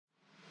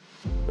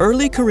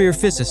Early career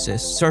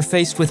physicists are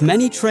faced with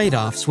many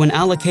trade-offs when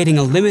allocating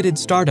a limited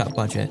startup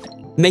budget,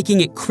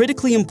 making it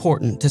critically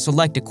important to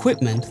select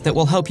equipment that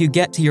will help you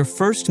get to your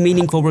first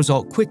meaningful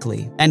result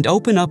quickly and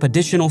open up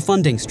additional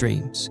funding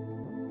streams.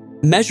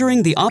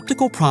 Measuring the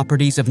optical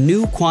properties of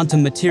new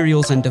quantum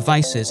materials and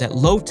devices at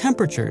low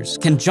temperatures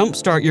can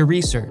jumpstart your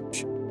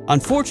research.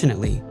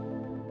 Unfortunately,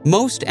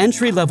 most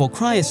entry-level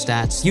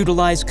cryostats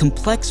utilize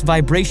complex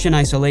vibration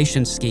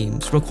isolation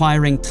schemes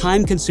requiring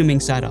time-consuming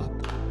setup,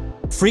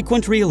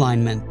 frequent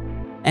realignment,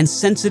 and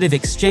sensitive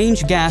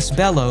exchange gas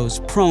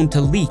bellows prone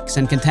to leaks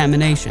and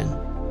contamination.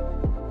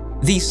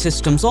 These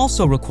systems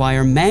also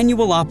require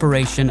manual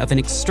operation of an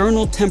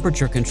external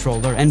temperature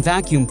controller and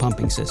vacuum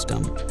pumping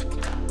system.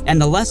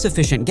 And the less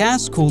efficient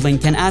gas cooling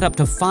can add up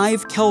to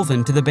 5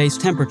 Kelvin to the base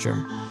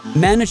temperature.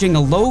 Managing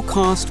a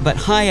low-cost but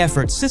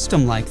high-effort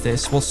system like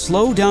this will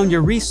slow down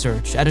your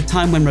research at a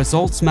time when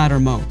results matter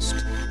most.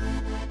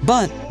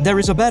 But there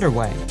is a better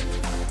way.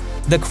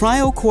 The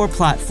CryoCore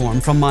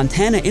platform from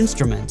Montana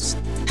Instruments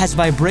has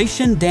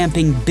vibration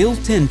damping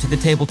built into the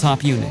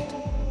tabletop unit.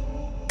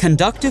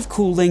 Conductive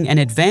cooling and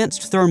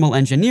advanced thermal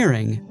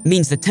engineering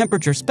means the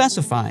temperature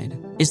specified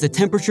is the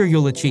temperature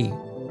you'll achieve.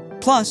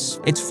 Plus,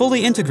 it's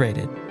fully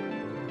integrated.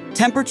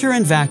 Temperature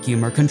and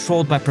vacuum are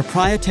controlled by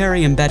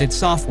proprietary embedded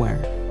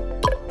software.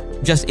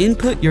 Just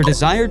input your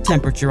desired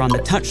temperature on the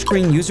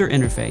touchscreen user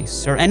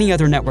interface or any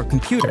other network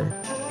computer,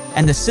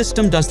 and the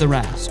system does the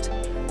rest.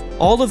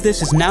 All of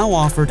this is now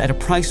offered at a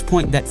price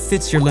point that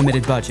fits your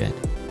limited budget.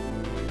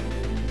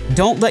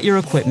 Don't let your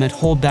equipment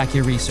hold back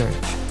your research.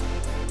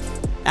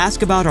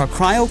 Ask about our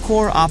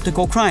CryoCore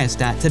optical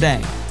cryostat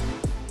today.